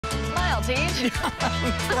out, Teach.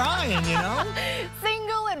 I'm trying, you know?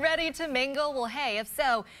 Single and ready to mingle? Well, hey, if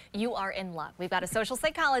so, you are in luck. We've got a social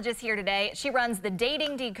psychologist here today. She runs the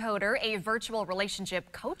Dating Decoder, a virtual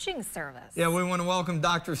relationship coaching service. Yeah, we want to welcome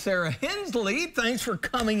Dr. Sarah Hensley. Thanks for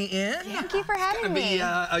coming in. Thank you for having me. It's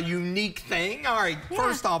going to be a unique thing. All right,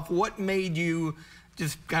 first off, what made you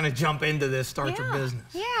just kind of jump into this, start your business?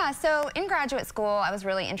 Yeah, so in graduate school, I was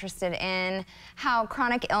really interested in how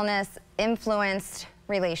chronic illness influenced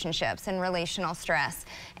relationships and relational stress.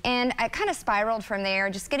 And I kind of spiraled from there,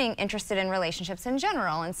 just getting interested in relationships in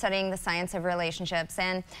general and studying the science of relationships.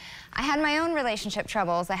 And I had my own relationship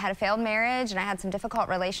troubles. I had a failed marriage and I had some difficult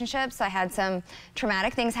relationships. I had some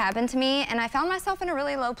traumatic things happen to me and I found myself in a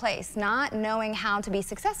really low place, not knowing how to be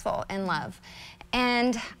successful in love.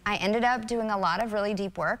 And I ended up doing a lot of really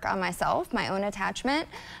deep work on myself, my own attachment,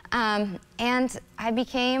 and I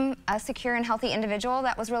became a secure and healthy individual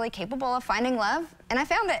that was really capable of finding love, and I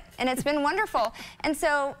found it, and it's been wonderful. And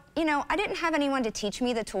so, you know, I didn't have anyone to teach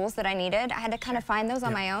me the tools that I needed. I had to kind of find those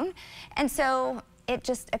on my own. And so it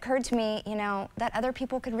just occurred to me, you know, that other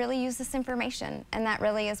people could really use this information, and that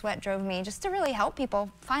really is what drove me, just to really help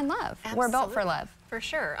people find love. Absolutely. We're built for love. For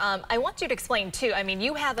sure. I want you to explain, too, I mean,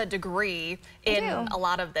 you have a degree in a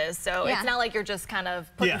lot of this, so it's not like you're just kind of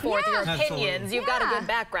putting forth your opinions. You've got a good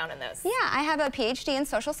background in this. Yeah, I have a PhD in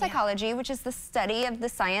social psychology, which is the study of the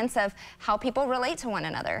science of how people relate to one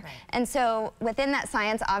another. Right. And so within that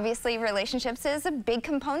science, obviously, relationships is a big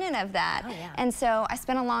component of that. Oh, yeah. And so I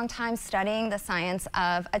spent a long time studying the science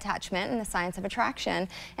of attachment and the science of attraction.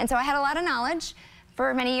 And so I had a lot of knowledge.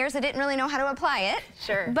 For many years, I didn't really know how to apply it.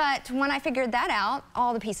 Sure. But when I figured that out,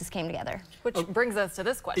 all the pieces came together. Which brings us to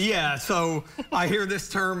this question. Yeah, so I hear this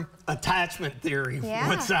term, attachment theory.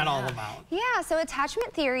 What's that all about? Yeah, so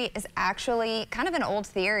attachment theory is actually kind of an old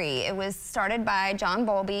theory. It was started by John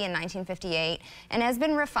Bowlby in 1958 and has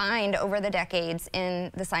been refined over the decades in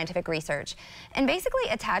the scientific research. And basically,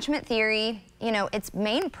 attachment theory, you know, its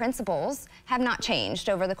main principles have not changed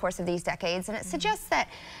over the course of these decades, and it suggests that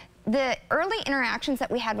the early interactions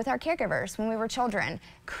that we had with our caregivers when we were children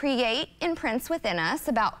create imprints within us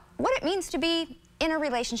about what it means to be in a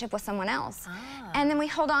relationship with someone else. And then we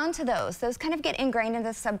hold on to those. Those kind of get ingrained into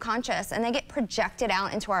the subconscious and they get projected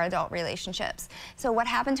out into our adult relationships. So what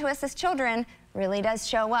happened to us as children really does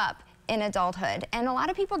show up in adulthood. And a lot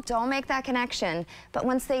of people don't make that connection, but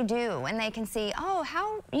once they do and they can see, oh,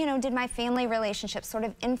 how, you know, did my family relationships sort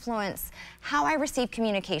of influence how I receive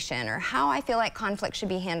communication or how I feel like conflict should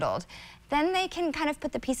be handled, then they can kind of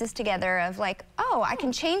put the pieces together of like, oh, I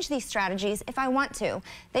can change these strategies if I want to.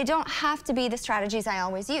 They don't have to be the strategies I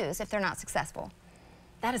always use if they're not successful.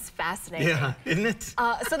 That is fascinating. Yeah, isn't it?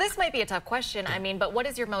 So this might be a tough question, I mean, but what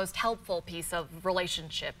is your most helpful piece of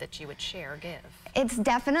relationship that you would share or give? It's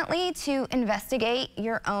definitely to investigate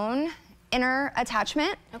your own inner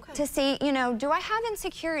attachment to see, you know, do I have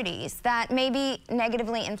insecurities that may be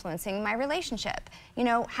negatively influencing my relationship? You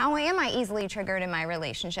know, how am I easily triggered in my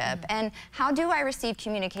relationship? And how do I receive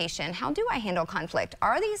communication? How do I handle conflict?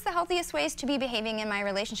 Are these the healthiest ways to be behaving in my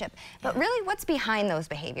relationship? But really, what's behind those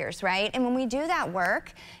behaviors, right? And when we do that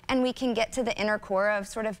work and we can get to the inner core of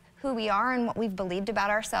sort of who we are and what we've believed about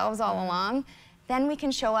ourselves all along, then we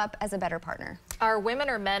can show up as a better partner. Are women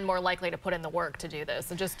or men more likely to put in the work to do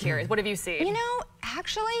this? I'm just curious. What have you seen? You know,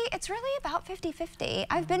 actually, it's really about 50-50.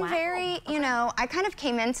 I've been very, you know, I kind of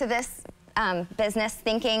came into this business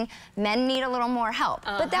thinking men need a little more help.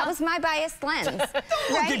 But that was my biased lens.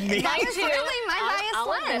 Right? That was really my biased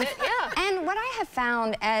lens. And what I have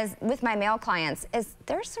found as with my male clients is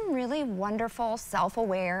there's some really wonderful,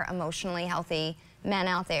 self-aware, emotionally healthy men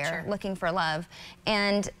out there looking for love.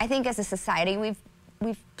 And I think as a society, we've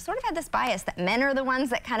sort of had this bias that men are the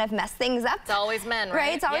ones that kind of mess things up. It's always men,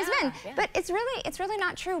 right? It's always men. But it's really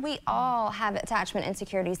not true. We all have attachment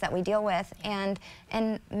insecurities that we deal with, and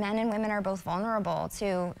men and women are both vulnerable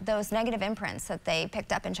to those negative imprints that they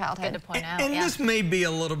picked up in childhood. Good to point out. And this may be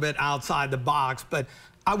a little bit outside the box, but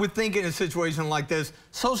I would think in a situation like this,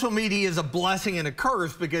 social media is a blessing and a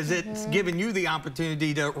curse because it's given you the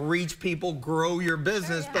opportunity to reach people, grow your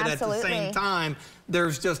business, but at the same time,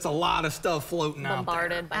 there's just a lot of stuff floating out there.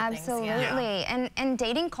 Bombarded by things. And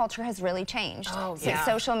dating culture has really changed since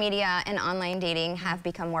social media and online dating have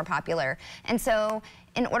become more popular. And so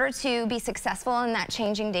in order to be successful in that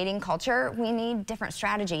changing dating culture, we need different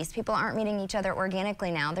strategies. People aren't meeting each other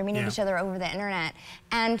organically now. They're meeting each other over the internet.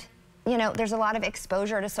 And you know, there's a lot of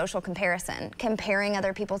exposure to social comparison, comparing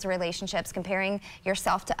other people's relationships, comparing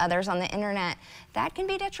yourself to others on the internet. That can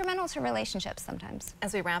be detrimental to relationships sometimes.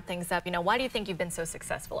 As we wrap things up, you know, why do you think you've been so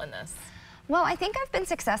successful in this? Well, I think I've been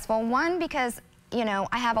successful, one, because you know,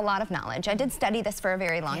 I have a lot of knowledge. I did study this for a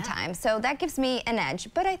very long time, so that gives me an edge.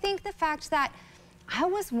 But I think the fact that I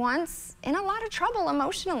was once in a lot of trouble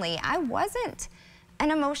emotionally. I wasn't an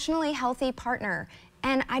emotionally healthy partner,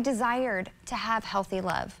 and I desired to have healthy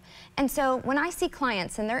love. And so when I see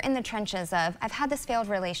clients and they're in the trenches of, I've had this failed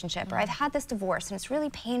relationship, or I've had this divorce and it's really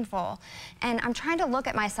painful, and I'm trying to look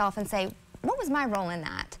at myself and say, what was my role in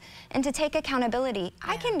that? And to take accountability,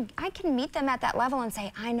 I can meet them at that level and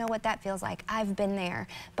say, I know what that feels like. I've been there.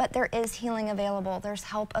 But there is healing available. There's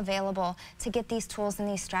help available to get these tools and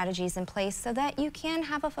these strategies in place so that you can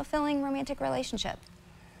have a fulfilling romantic relationship.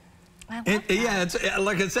 Yeah, it's,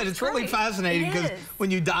 like I said, it's really fascinating because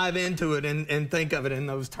when you dive into it and think of it in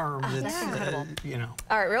those terms, it's incredible. You know.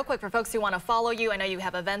 All right, real quick, for folks who want to follow you, I know you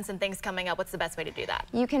have events and things coming up. What's the best way to do that?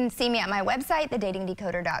 You can see me at my website,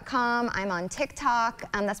 thedatingdecoder.com. I'm on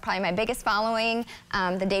TikTok. That's probably my biggest following,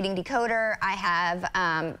 The Dating Decoder. I have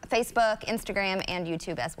Facebook, Instagram, and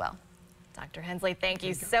YouTube as well. Dr. Hensley, thank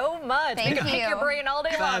you so much. Thank you. Pick your brain all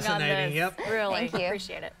day long on this. Fascinating, yep. Really, Thank you.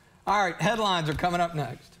 Appreciate it. All right, headlines are coming up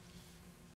next.